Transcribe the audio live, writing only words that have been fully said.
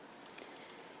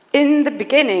In the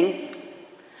beginning,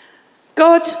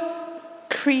 God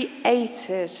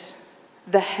created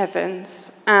the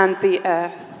heavens and the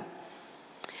earth.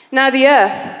 Now the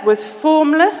earth was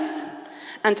formless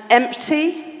and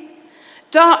empty.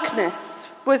 Darkness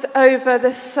was over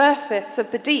the surface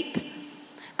of the deep,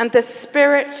 and the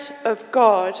Spirit of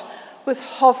God was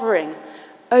hovering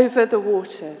over the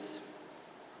waters.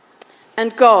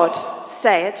 And God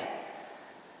said,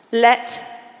 "Let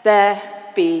there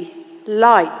be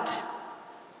light."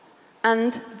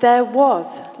 And there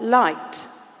was light.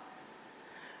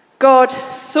 God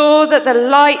saw that the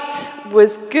light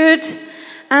was good,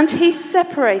 and he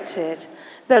separated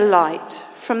the light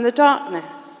from the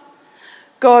darkness.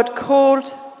 God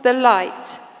called the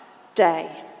light day,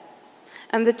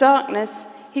 and the darkness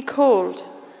he called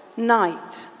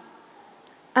night.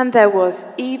 And there was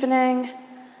evening,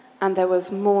 and there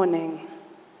was morning,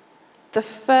 the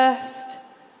first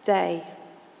day.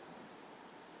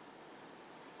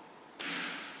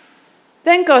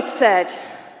 Then God said,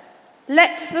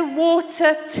 "Let the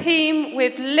water teem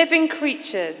with living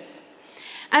creatures,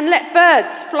 and let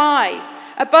birds fly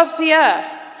above the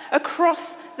earth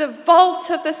across the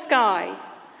vault of the sky."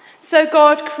 So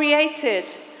God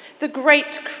created the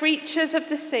great creatures of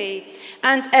the sea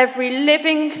and every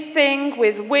living thing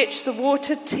with which the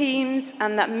water teems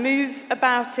and that moves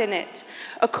about in it,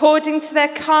 according to their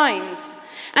kinds,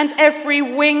 and every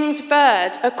winged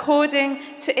bird according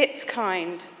to its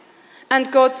kind.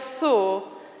 And God saw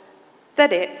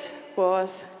that it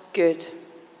was good.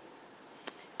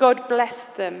 God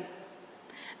blessed them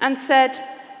and said,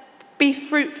 "Be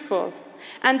fruitful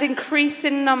and increase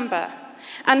in number,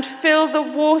 and fill the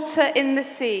water in the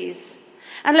seas,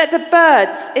 and let the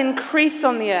birds increase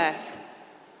on the earth."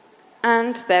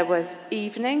 And there was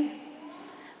evening,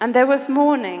 and there was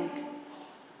morning,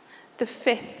 the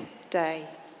fifth day.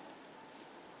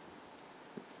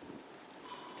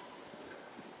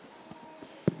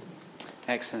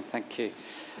 Excellent, thank you,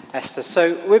 Esther.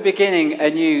 So we're beginning a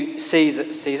new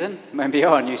season, maybe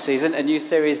a new season, a new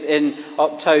series in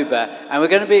October, and we're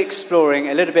going to be exploring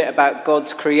a little bit about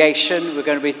God's creation. We're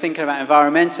going to be thinking about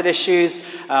environmental issues.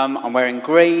 I'm wearing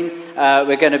green.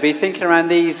 We're going to be thinking around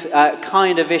these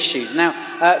kind of issues. Now,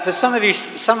 for some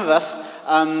of us,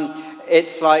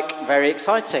 it's like very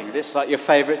exciting. It's like your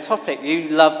favourite topic. You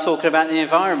love talking about the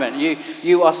environment.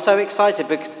 You are so excited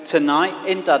because tonight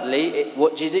in Dudley,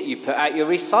 what do? You put out your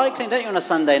recycling, don't you, on a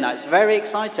Sunday night? It's very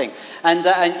exciting, and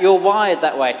you're wired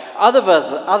that way.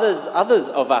 Others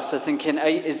of us are thinking,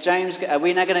 are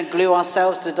we now going to glue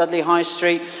ourselves to Dudley High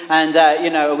Street? And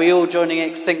are we all joining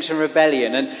Extinction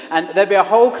Rebellion? And there'll be a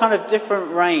whole kind of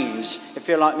different range, if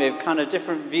you're like me, of kind of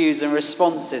different views and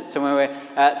responses to when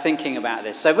we're thinking about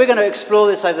this. So we're going to explore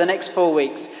this over the next 4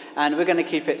 weeks, and we're going to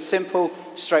keep it simple,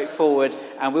 straightforward,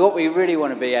 and what we really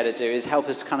want to be able to do is help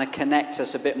us kind of connect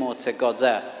us a bit more to God's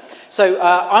earth. So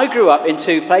I grew up in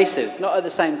two places, not at the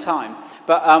same time,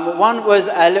 but one was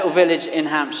a little village in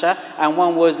Hampshire, and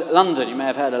one was London. You may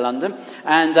have heard of London.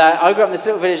 And I grew up in this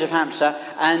little village of Hampshire,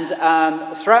 and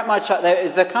throughout my childhood,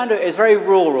 it was very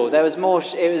rural. There was more.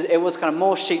 It was kind of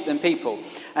more sheep than people.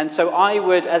 And so I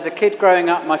would, as a kid growing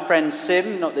up, my friend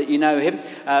Sim, not that you know him,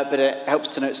 but it helps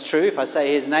to know it's true if I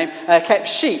say his name, kept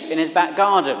sheep in his back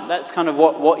garden. That's kind of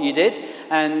what you did,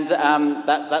 and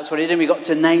that's what he did. We got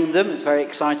to name them. It's very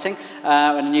exciting.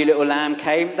 When a new little lamb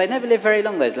came, they never lived very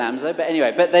long, those lambs, though. But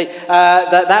anyway,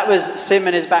 that was Sim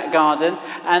in his back garden,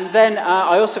 and then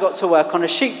I also got to work on a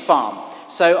sheep farm.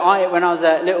 So when I was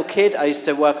a little kid, I used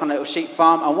to work on a little sheep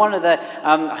farm, and one of the,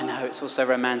 I know it's also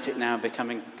romantic now,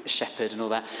 becoming a shepherd and all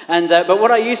that, but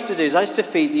what I used to do is I used to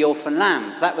feed the orphan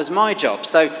lambs. That was my job.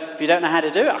 So if you don't know how to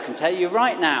do it, I can tell you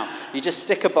right now. You just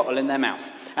stick a bottle in their mouth,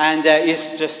 and you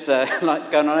just, like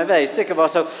going on over there, you stick a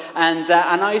bottle, and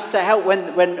I used to help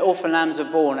when orphan lambs were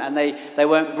born and they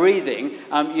weren't breathing,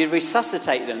 you'd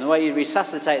resuscitate them. The way you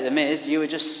resuscitate them is you would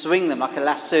just swing them like a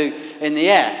lasso in the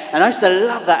air. And I used to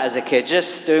love that as a kid,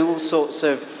 just doing all sorts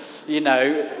of,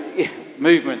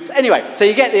 movements. Anyway, so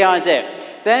you get the idea.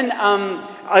 Then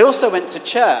I also went to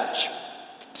church.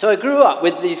 So I grew up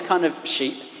with these kind of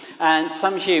sheep and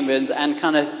some humans and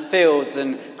kind of fields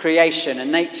and creation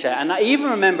and nature. And I even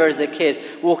remember as a kid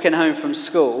walking home from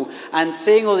school and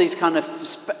seeing all these kind of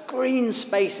green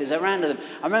spaces around them.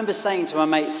 I remember saying to my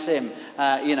mate Sim,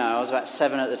 I was about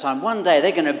 7 at the time, one day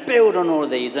they're going to build on all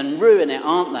of these and ruin it,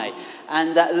 aren't they?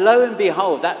 And lo and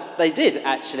behold, they did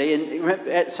actually.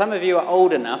 And some of you are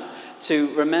old enough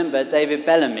to remember David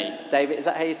Bellamy. David, is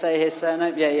that how you say his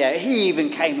surname? Yeah. He even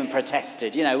came and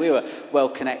protested. We were well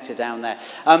connected down there.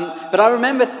 But I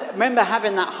remember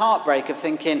having that heartbreak of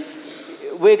thinking,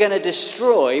 we're going to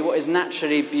destroy what is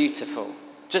naturally beautiful.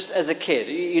 Just as a kid,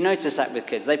 you notice that with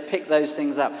kids. They pick those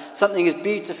things up. Something is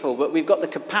beautiful, but we've got the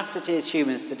capacity as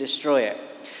humans to destroy it.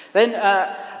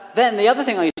 Then the other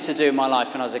thing I used to do in my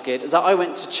life when I was a kid is that I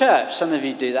went to church. Some of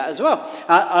you do that as well.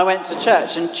 I went to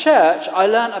church. In church, I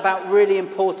learned about really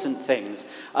important things.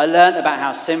 I learned about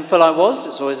how sinful I was.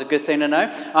 It's always a good thing to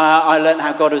know. I learned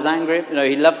how God was angry.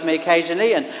 He loved me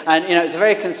occasionally. And it's a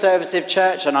very conservative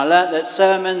church. And I learned that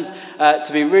sermons, to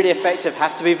be really effective,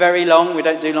 have to be very long. We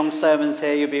don't do long sermons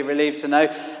here, you'll be relieved to know.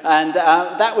 And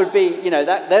that would be,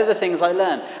 they're the things I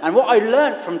learned. And what I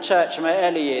learned from church in my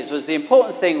early years was the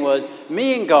important thing was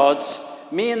me and God,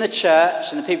 me and the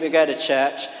church and the people who go to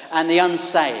church, and the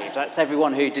unsaved. That's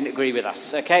everyone who didn't agree with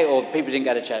us, okay? Or people who didn't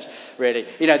go to church, really.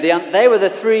 They were the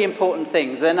three important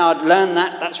things. Then I'd learn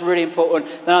that's really important.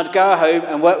 Then I'd go home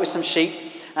and work with some sheep.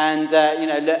 And,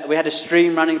 we had a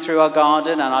stream running through our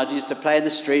garden, and I'd used to play in the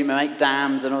stream and make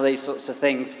dams and all these sorts of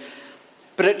things.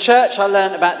 But at church, I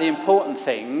learned about the important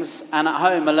things, and at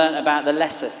home, I learned about the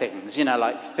lesser things,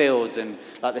 like fields and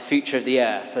like the future of the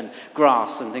earth and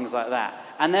grass and things like that.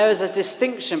 And there was a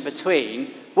distinction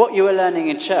between what you were learning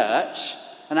in church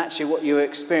and actually what you were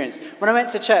experiencing. When I went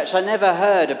to church, I never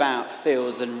heard about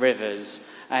fields and rivers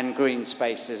and green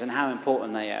spaces and how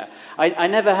important they are. I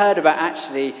never heard about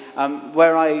actually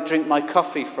where I drink my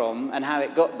coffee from and how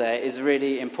it got there is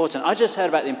really important. I just heard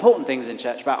about the important things in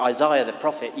church, about Isaiah the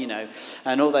prophet,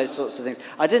 and all those sorts of things.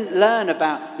 I didn't learn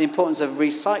about the importance of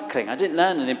recycling. I didn't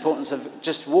learn the importance of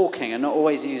just walking and not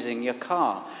always using your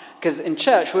car. Because in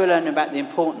church, we're learning about the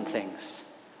important things.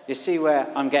 You see where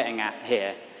I'm getting at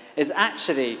here? Is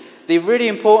actually the really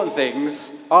important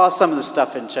things are some of the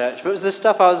stuff in church, but it was the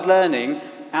stuff I was learning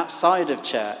outside of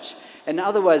church. In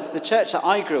other words, the church that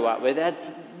I grew up with had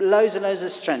loads and loads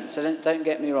of strengths, so don't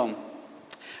get me wrong.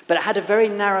 But it had a very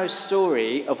narrow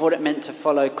story of what it meant to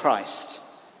follow Christ.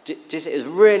 It was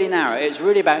really narrow. It was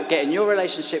really about getting your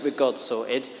relationship with God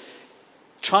sorted,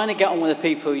 trying to get on with the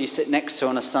people you sit next to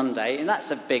on a Sunday, and that's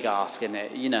a big ask, isn't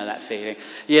it? You know that feeling,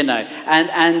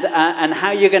 and how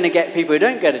you're going to get people who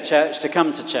don't go to church to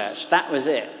come to church. That was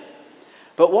it.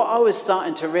 But what I was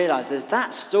starting to realise is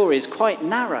that story is quite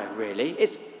narrow, really.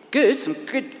 It's good, some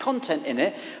good content in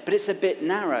it, but it's a bit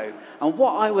narrow. And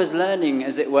what I was learning,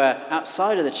 as it were,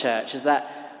 outside of the church is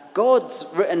that God's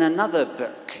written another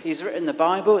book. He's written the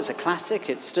Bible. It's a classic.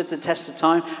 It stood the test of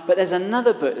time. But there's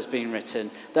another book that's been written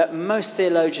that most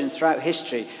theologians throughout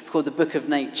history have called the Book of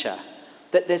Nature.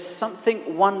 That there's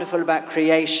something wonderful about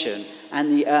creation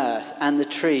and the earth and the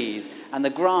trees and the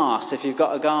grass, if you've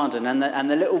got a garden, and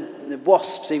the little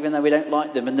wasps, even though we don't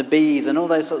like them, and the bees and all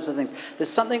those sorts of things. There's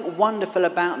something wonderful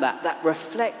about that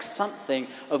reflects something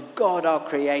of God, our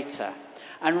Creator.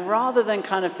 And rather than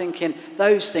kind of thinking,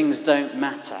 those things don't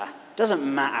matter, it doesn't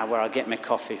matter where I get my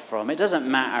coffee from, it doesn't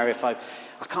matter if I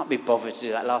can't be bothered to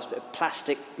do that last bit of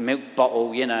plastic milk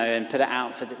bottle, and put it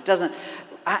out for it doesn't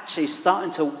actually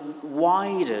starting to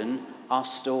widen our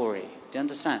story. Do you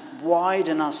understand?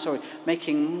 Widen our story,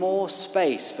 making more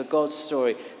space for God's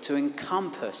story to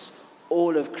encompass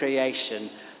all of creation,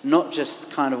 not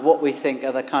just kind of what we think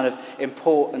are the kind of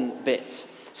important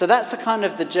bits. So that's the kind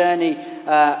of the journey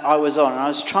I was on. And I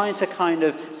was trying to kind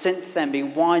of, since then, be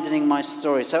widening my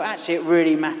story. So actually it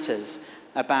really matters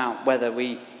about whether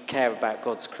we care about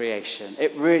God's creation.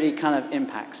 It really kind of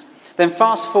impacts. Then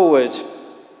fast forward,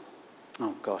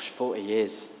 40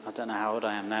 years. I don't know how old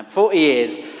I am now. 40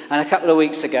 years, and a couple of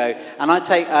weeks ago, and I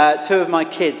take two of my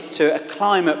kids to a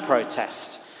climate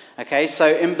protest. Okay, so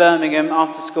in Birmingham,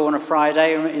 after school on a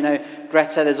Friday,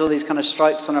 Greta, there's all these kind of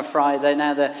strikes on a Friday.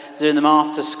 Now they're doing them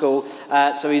after school.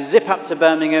 So we zip up to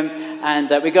Birmingham,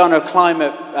 and we go on a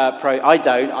climate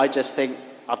I just think,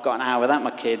 I've got an hour without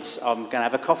my kids. I'm going to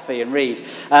have a coffee and read.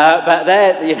 But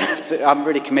there, I'm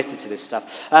really committed to this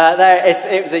stuff.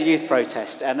 It was a youth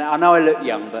protest, and I know I look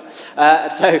young, but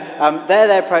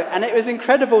and it was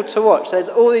incredible to watch. There's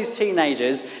all these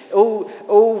teenagers,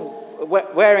 all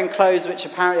wearing clothes which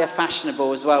apparently are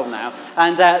fashionable as well now,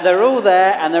 and they're all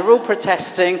there and they're all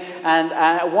protesting, and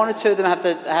one or two of them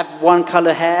have one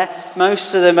colour hair.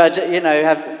 Most of them are,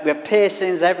 have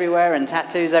piercings everywhere and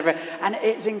tattoos everywhere, and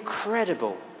it's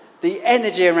incredible. The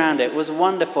energy around it was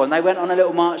wonderful, and they went on a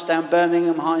little march down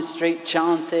Birmingham High Street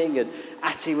chanting, and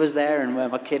Atty was there, and where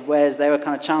my kid wears, they were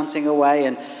kind of chanting away,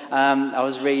 and I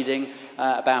was reading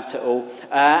about it all,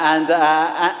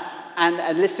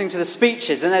 and listening to the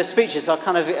speeches, and those speeches, I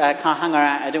kind of hung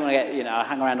around. I didn't want to get, I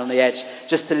hung around on the edge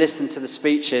just to listen to the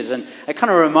speeches, and it kind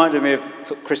of reminded me of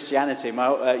Christianity,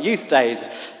 my youth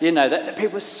days. That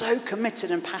people were so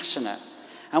committed and passionate.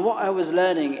 And what I was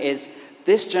learning is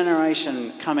this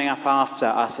generation coming up after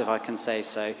us, if I can say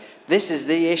so, this is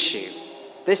the issue.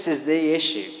 This is the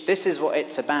issue. This is what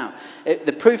it's about.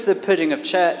 The proof of the pudding of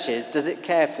church is, does it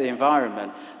care for the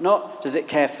environment? Not does it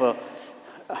care for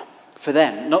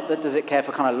them. Not that does it care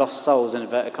for kind of lost souls in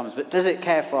inverted commas, but does it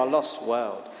care for our lost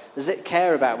world? Does it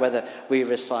care about whether we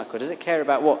recycle? Does it care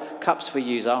about what cups we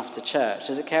use after church?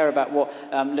 Does it care about what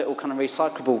little kind of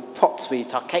recyclable pots we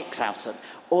eat our cakes out of?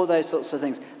 All those sorts of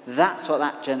things. That's what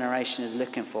that generation is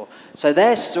looking for. So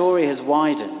their story has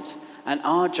widened, and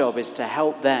our job is to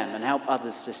help them and help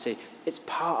others to see it's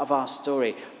part of our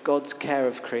story, God's care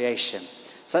of creation.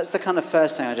 So that's the kind of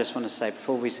first thing I just want to say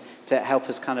to help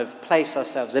us kind of place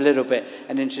ourselves a little bit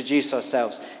and introduce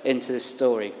ourselves into this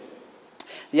story.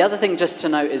 The other thing just to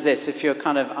note is this, if you're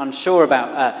kind of unsure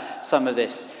about some of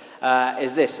this,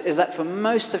 is that for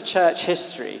most of church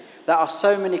history, there are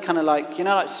so many kind of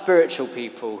like spiritual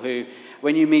people who,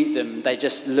 when you meet them, they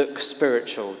just look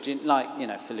spiritual.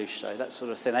 Feluccio, that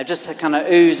sort of thing. They're just kind of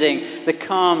oozing the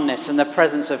calmness and the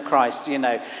presence of Christ,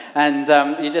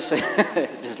 and you just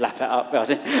just lap it up,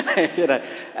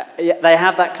 they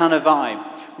have that kind of vibe.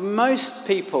 Most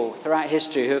people throughout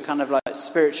history who are kind of like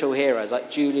spiritual heroes, like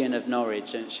Julian of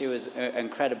Norwich, and she was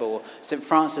incredible. St.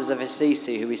 Francis of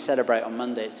Assisi, who we celebrate on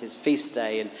Monday, it's his feast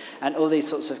day, and all these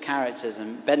sorts of characters,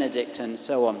 and Benedict and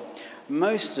so on.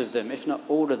 Most of them, if not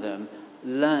all of them,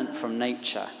 learnt from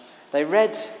nature. They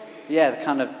read,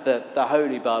 the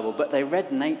Holy Bible, but they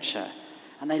read nature,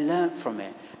 and they learnt from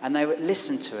it. And they would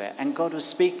listen to it, and God was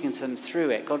speaking to them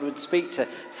through it. God would speak to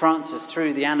Francis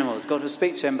through the animals. God would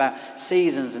speak to him about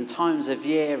seasons and times of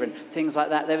year and things like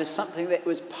that. There was something that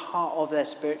was part of their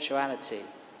spirituality.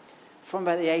 From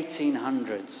about the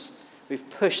 1800s, we've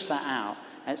pushed that out,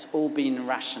 and it's all been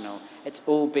rational. It's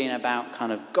all been about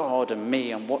kind of God and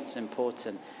me and what's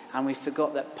important. And we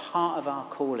forgot that part of our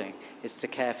calling is to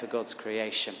care for God's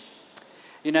creation.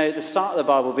 The start of the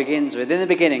Bible begins with, in the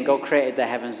beginning, God created the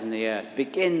heavens and the earth. It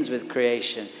begins with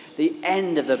creation. The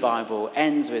end of the Bible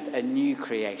ends with a new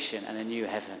creation and a new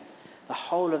heaven. The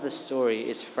whole of the story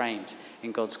is framed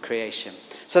in God's creation.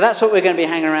 So that's what we're going to be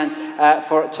hanging around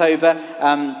for October,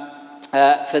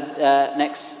 for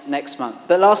next month.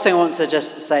 The last thing I want to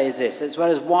just say is this, as well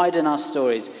as widen our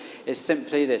stories, is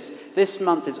simply this. This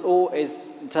month is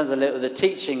in terms of the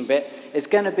teaching bit, is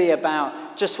going to be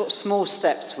about just what small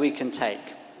steps we can take.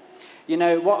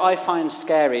 What I find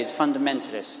scary is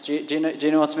fundamentalists. Do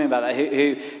you know what I mean about that?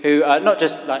 Who not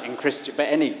just like in Christian, but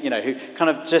any, who kind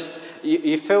of just,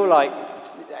 you feel like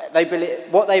they believe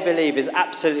what they believe is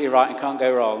absolutely right and can't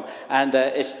go wrong, and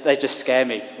they just scare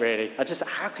me, really.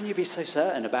 How can you be so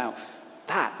certain about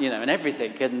that, and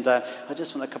everything, and I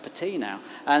just want a cup of tea now.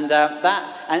 And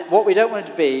what we don't want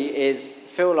to be is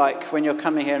feel like when you're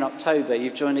coming here in October,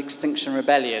 you've joined Extinction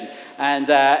Rebellion, and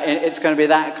it's going to be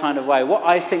that kind of way. What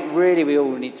I think really we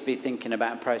all need to be thinking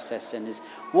about and processing is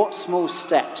what small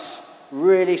steps,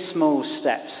 really small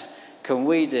steps, can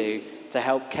we do to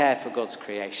help care for God's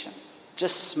creation?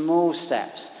 Just small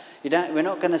steps. We're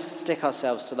not going to stick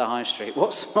ourselves to the high street.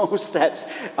 What small steps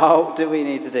do we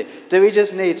need to do? Do we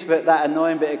just need to put that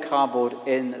annoying bit of cardboard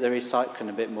in the recycling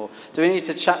a bit more? Do we need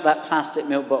to chuck that plastic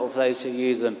milk bottle for those who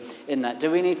use them in that? Do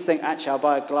we need to think, actually, I'll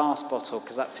buy a glass bottle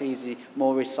because that's easy,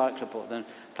 more recyclable than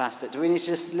plastic? Do we need to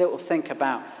just think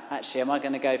about, actually, am I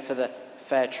going to go for the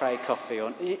fair trade coffee?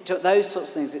 Or those sorts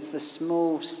of things. It's the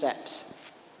small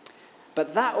steps.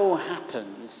 But that all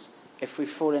happens if we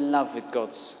fall in love with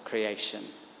God's creation.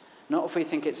 Not if we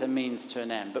think it's a means to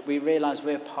an end, but we realise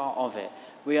we're part of it.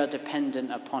 We are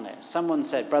dependent upon it. Someone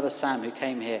said, Brother Sam, who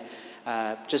came here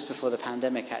just before the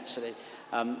pandemic actually,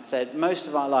 said, most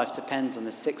of our life depends on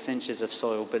the 6 inches of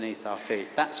soil beneath our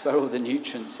feet. That's where all the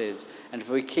nutrients is. And if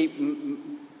we keep,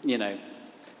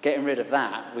 getting rid of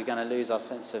that, we're going to lose our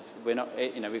sense of, we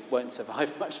won't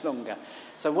survive much longer.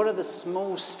 So what are the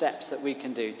small steps that we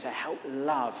can do to help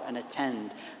love and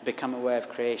attend, become aware of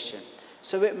creation?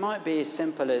 So it might be as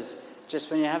simple as just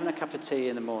when you're having a cup of tea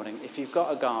in the morning, if you've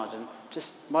got a garden,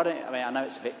 I know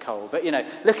it's a bit cold, but,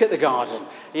 look at the garden,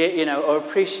 or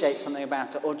appreciate something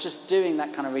about it, or just doing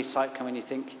that kind of recycling when you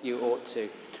think you ought to,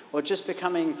 or just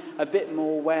becoming a bit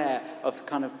more aware of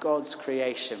kind of God's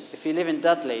creation. If you live in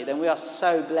Dudley, then we are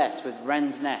so blessed with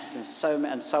Wren's Nest and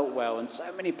Saltwell and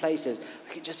so many places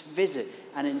we can just visit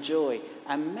and enjoy,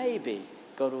 and maybe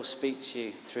God will speak to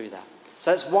you through that. So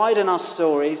let's widen our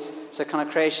stories so kind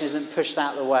of creation isn't pushed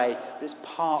out of the way, but it's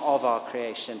part of our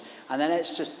creation. And then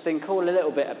let's just think all a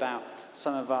little bit about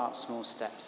some of our small steps.